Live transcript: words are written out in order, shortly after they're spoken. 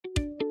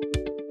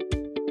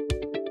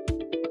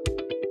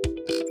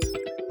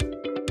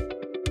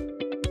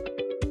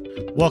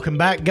Welcome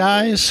back,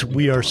 guys.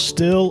 We are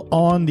still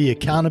on the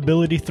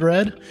accountability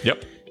thread.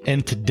 Yep.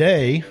 And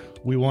today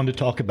we want to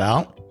talk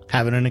about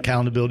having an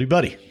accountability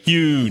buddy.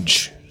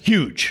 Huge.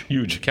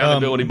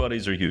 Accountability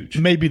buddies are huge.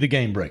 Maybe the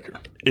game breaker.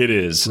 It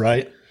is.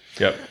 Right?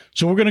 Yep.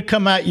 So we're going to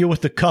come at you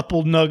with a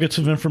couple nuggets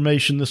of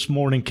information this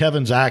morning.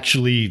 Kevin's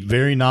actually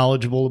very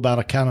knowledgeable about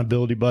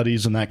accountability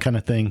buddies and that kind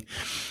of thing.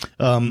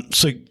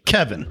 So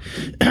Kevin,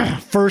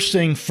 first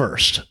thing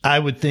first, I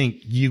would think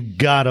you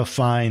got to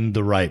find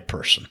the right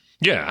person.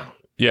 Yeah.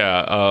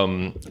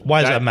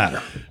 Why does that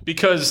matter?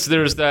 Because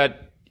there's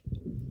that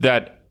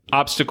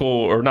obstacle,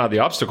 or not the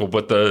obstacle,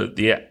 but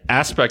the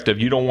aspect of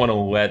you don't want to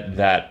let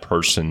that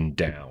person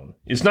down.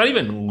 It's not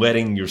even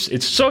letting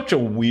it's such a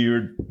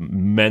weird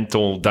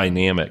mental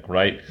dynamic,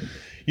 right?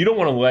 You don't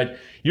want to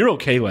you're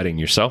okay letting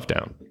yourself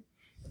down.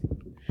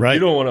 Right. You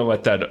don't want to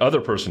let that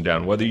other person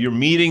down, whether you're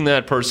meeting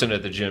that person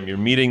at the gym, you're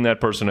meeting that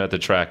person at the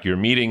track, you're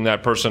meeting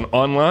that person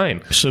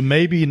online. So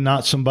maybe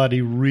not somebody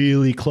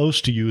really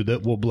close to you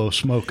that will blow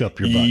smoke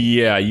up your butt.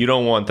 Yeah, you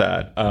don't want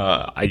that.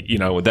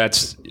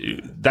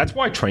 That's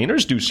why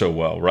trainers do so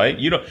well, right?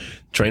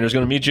 Trainer's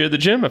going to meet you at the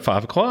gym at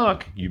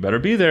 5:00. You better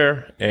be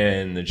there.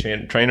 And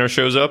the trainer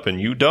shows up and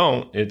you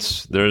don't.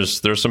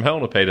 There's some hell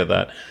to pay to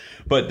that.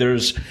 But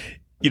there's,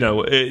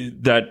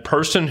 that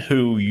person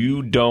who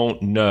you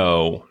don't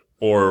know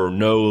or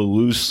know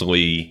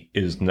loosely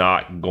is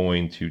not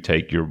going to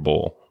take your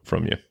bull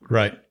from you.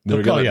 Right.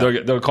 They'll call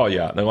you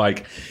out. They're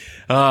like,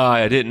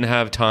 I didn't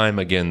have time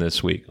again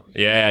this week.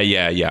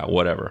 Yeah,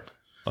 whatever.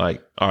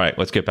 Like, all right,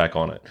 let's get back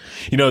on it.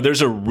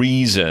 There's a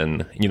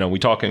reason, we're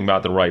talking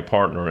about the right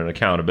partner and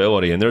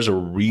accountability, and there's a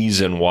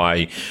reason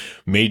why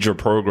major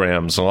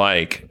programs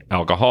like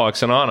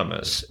Alcoholics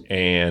Anonymous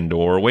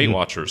or Weight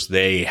Watchers,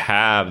 they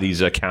have these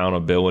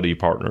accountability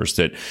partners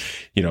that,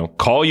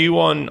 call you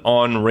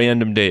on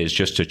random days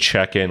just to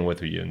check in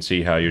with you and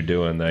see how you're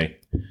doing.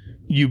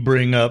 You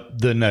bring up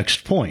the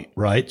next point,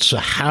 right? So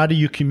how do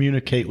you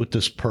communicate with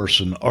this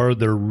person? Are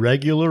there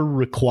regular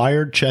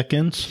required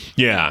check-ins?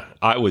 Yeah,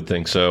 I would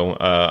think so.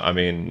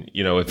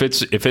 If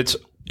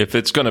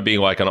it's going to be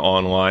like an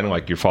online,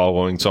 like you're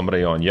following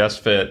somebody on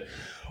YesFit,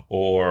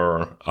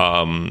 or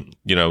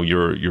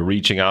you're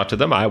reaching out to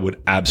them, I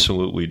would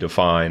absolutely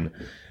define,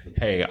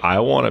 hey, I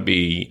want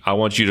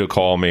you to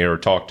call me or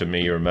talk to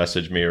me or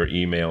message me or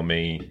email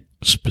me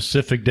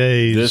specific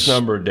days, this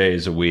number of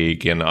days a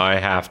week, and I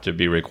have to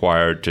be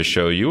required to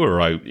show you,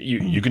 or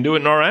you can do it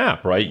in our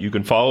app, right? You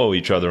can follow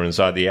each other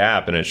inside the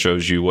app, and it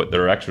shows you what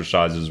their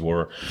exercises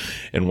were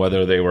and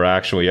whether they were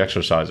actually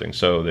exercising,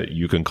 so that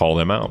you can call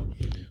them out.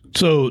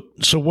 So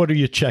what are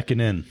you checking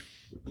in?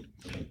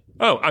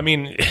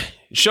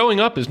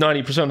 Showing up is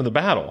 90% of the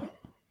battle,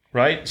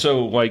 right?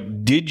 So,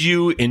 did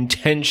you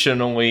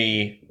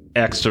intentionally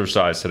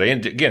exercise today?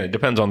 And again, it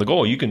depends on the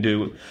goal. You can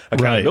do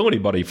accountability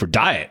buddy for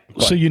diet.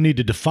 So you need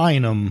to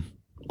define them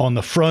on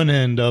the front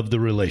end of the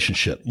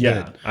relationship.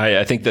 Yeah.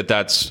 I think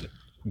that's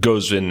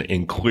goes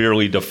in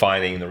clearly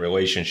defining the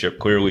relationship,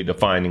 clearly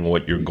defining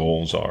what your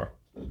goals are.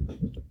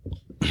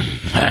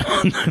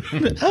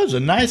 That was a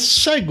nice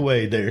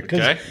segue there.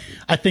 Okay.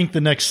 I think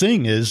the next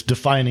thing is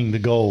defining the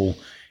goal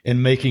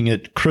and making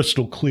it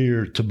crystal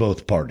clear to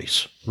both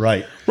parties.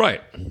 Right.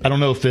 Right. I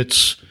don't know if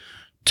it's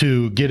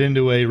to get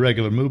into a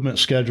regular movement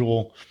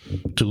schedule,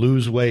 to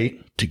lose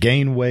weight, to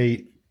gain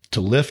weight, to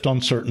lift on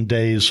certain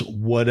days,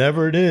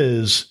 whatever it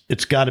is,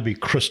 it's got to be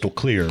crystal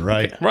clear,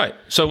 right? Right.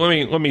 So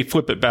let me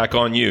flip it back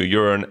on you.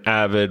 You're an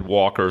avid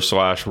walker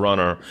 /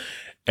 runner,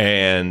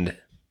 and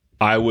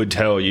I would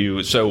tell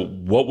you, so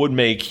what would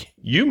make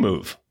you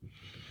move?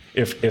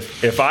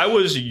 If I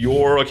was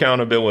your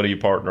accountability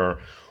partner,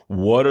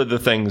 what are the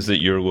things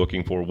that you're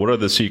looking for? What are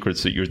the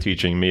secrets that you're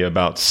teaching me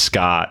about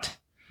Scott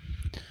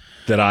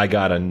that I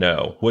gotta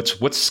know?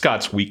 What's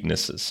Scott's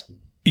weaknesses?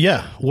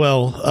 Yeah,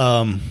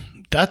 well,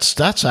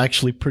 that's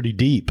actually pretty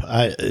deep.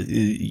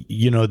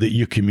 That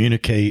you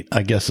communicate,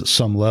 I guess, at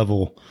some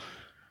level.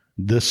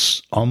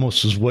 This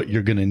almost is what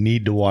you're going to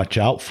need to watch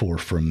out for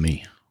from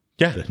me.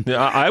 Yeah,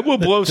 I will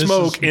blow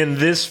smoke in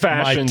this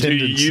fashion to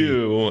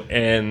you,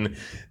 and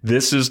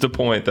this is the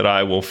point that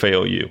I will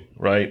fail you,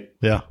 right?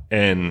 Yeah,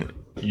 and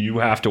you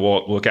have to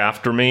look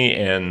after me,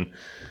 and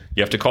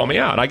you have to call me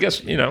out. I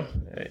guess,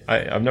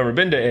 I've never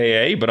been to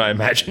AA, but I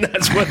imagine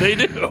that's what they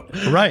do.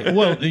 Right.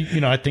 Well,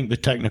 I think the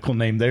technical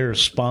name there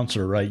is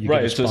sponsor, right?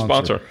 It's a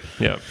sponsor.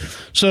 Yeah.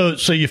 So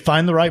you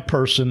find the right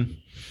person.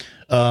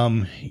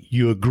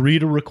 You agree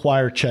to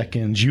require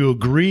check-ins. You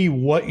agree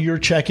what you're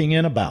checking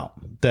in about,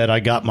 that I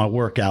got my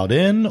workout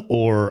in,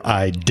 or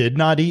I did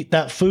not eat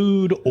that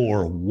food,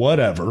 or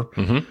whatever,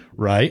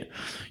 right?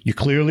 You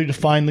clearly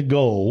define the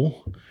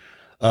goal.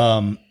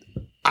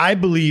 I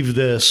believe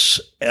this.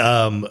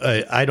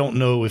 I don't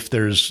know if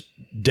there's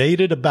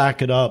data to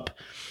back it up,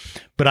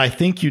 but I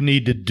think you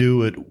need to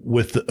do it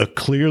with a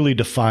clearly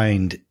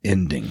defined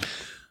ending.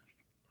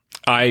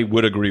 I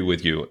would agree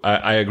with you.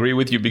 I agree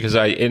with you because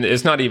and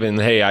it's not even,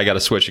 hey, I got to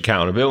switch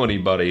accountability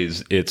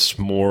buddies. It's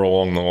more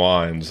along the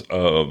lines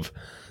of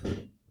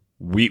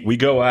we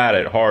go at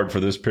it hard for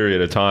this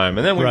period of time,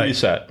 and then we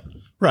reset.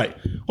 Right.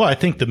 Well, I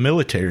think the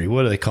military,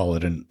 what do they call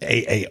it? An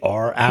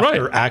AAR,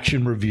 after Right.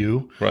 action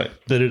review. Right.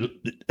 That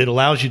it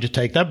allows you to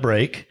take that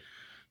break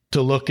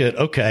to look at,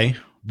 okay,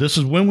 this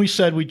is when we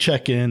said we'd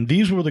check in.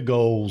 These were the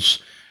goals.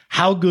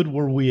 How good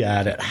were we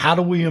at it? How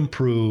do we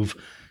improve?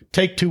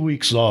 Take 2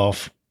 weeks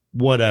off,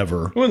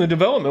 whatever. Well, in the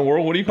development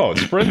world, what do you call it?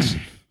 Sprints?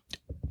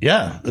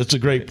 Yeah, that's a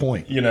great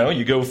point. You know,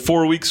 you go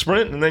 4-week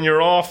sprint and then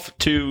you're off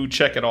to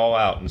check it all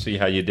out and see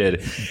how you did.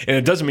 And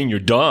it doesn't mean you're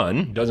done.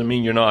 It doesn't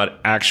mean you're not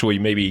actually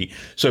maybe.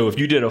 So if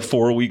you did a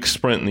 4-week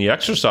sprint in the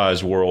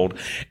exercise world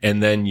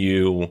and then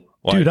you.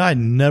 Like, Dude, I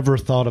never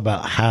thought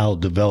about how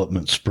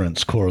development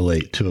sprints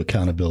correlate to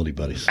accountability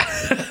buddies.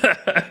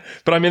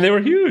 but I mean, they were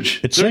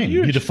huge. It's They're same.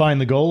 huge. You define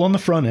the goal on the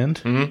front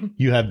end. Mm-hmm.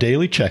 You have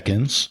daily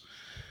check-ins.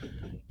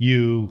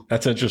 You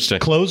That's interesting.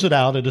 close it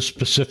out at a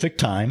specific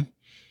time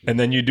And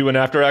then you do an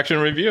after action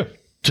review.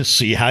 to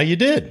see how you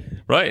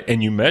did. Right.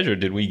 And you measure,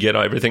 did we get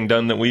everything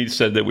done that we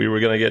said that we were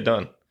going to get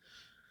done?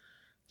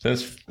 So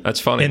that's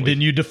funny. And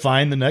then you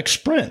define the next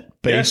sprint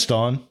based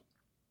on.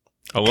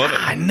 I love it.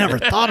 I never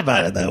thought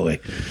about it that way.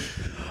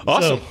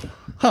 Awesome.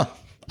 So,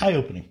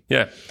 eye-opening.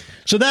 Yeah.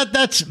 So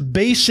that's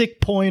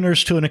basic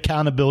pointers to an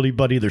accountability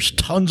buddy. There's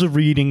tons of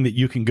reading that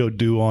you can go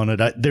do on it.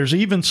 There's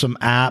even some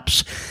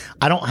apps.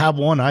 I don't have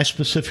one I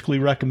specifically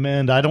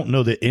recommend. I don't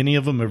know that any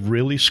of them have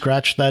really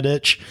scratched that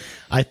itch.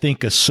 I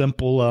think a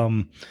simple,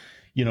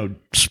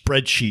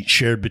 spreadsheet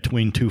shared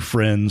between two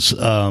friends,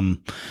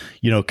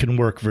 can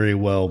work very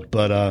well.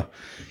 But,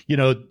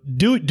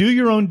 do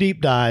your own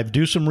deep dive,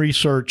 do some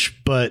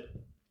research. But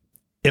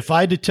if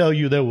I had to tell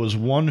you there was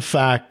one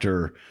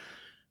factor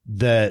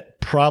that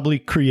probably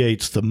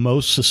creates the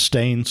most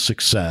sustained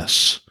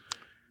success,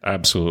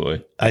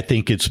 Absolutely. I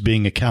think it's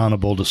being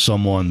accountable to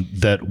someone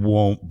that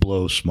won't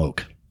blow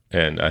smoke.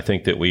 And I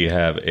think that we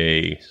have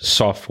a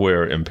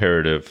software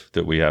imperative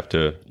that we have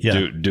to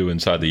do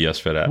inside the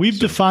YesFit app. We've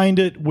defined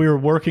it. We're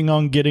working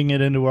on getting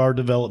it into our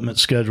development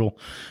schedule,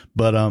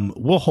 but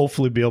we'll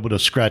hopefully be able to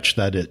scratch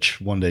that itch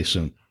one day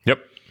soon.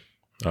 Yep.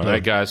 All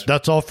right, guys.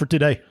 That's all for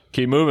today.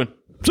 Keep moving.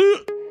 See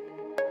ya.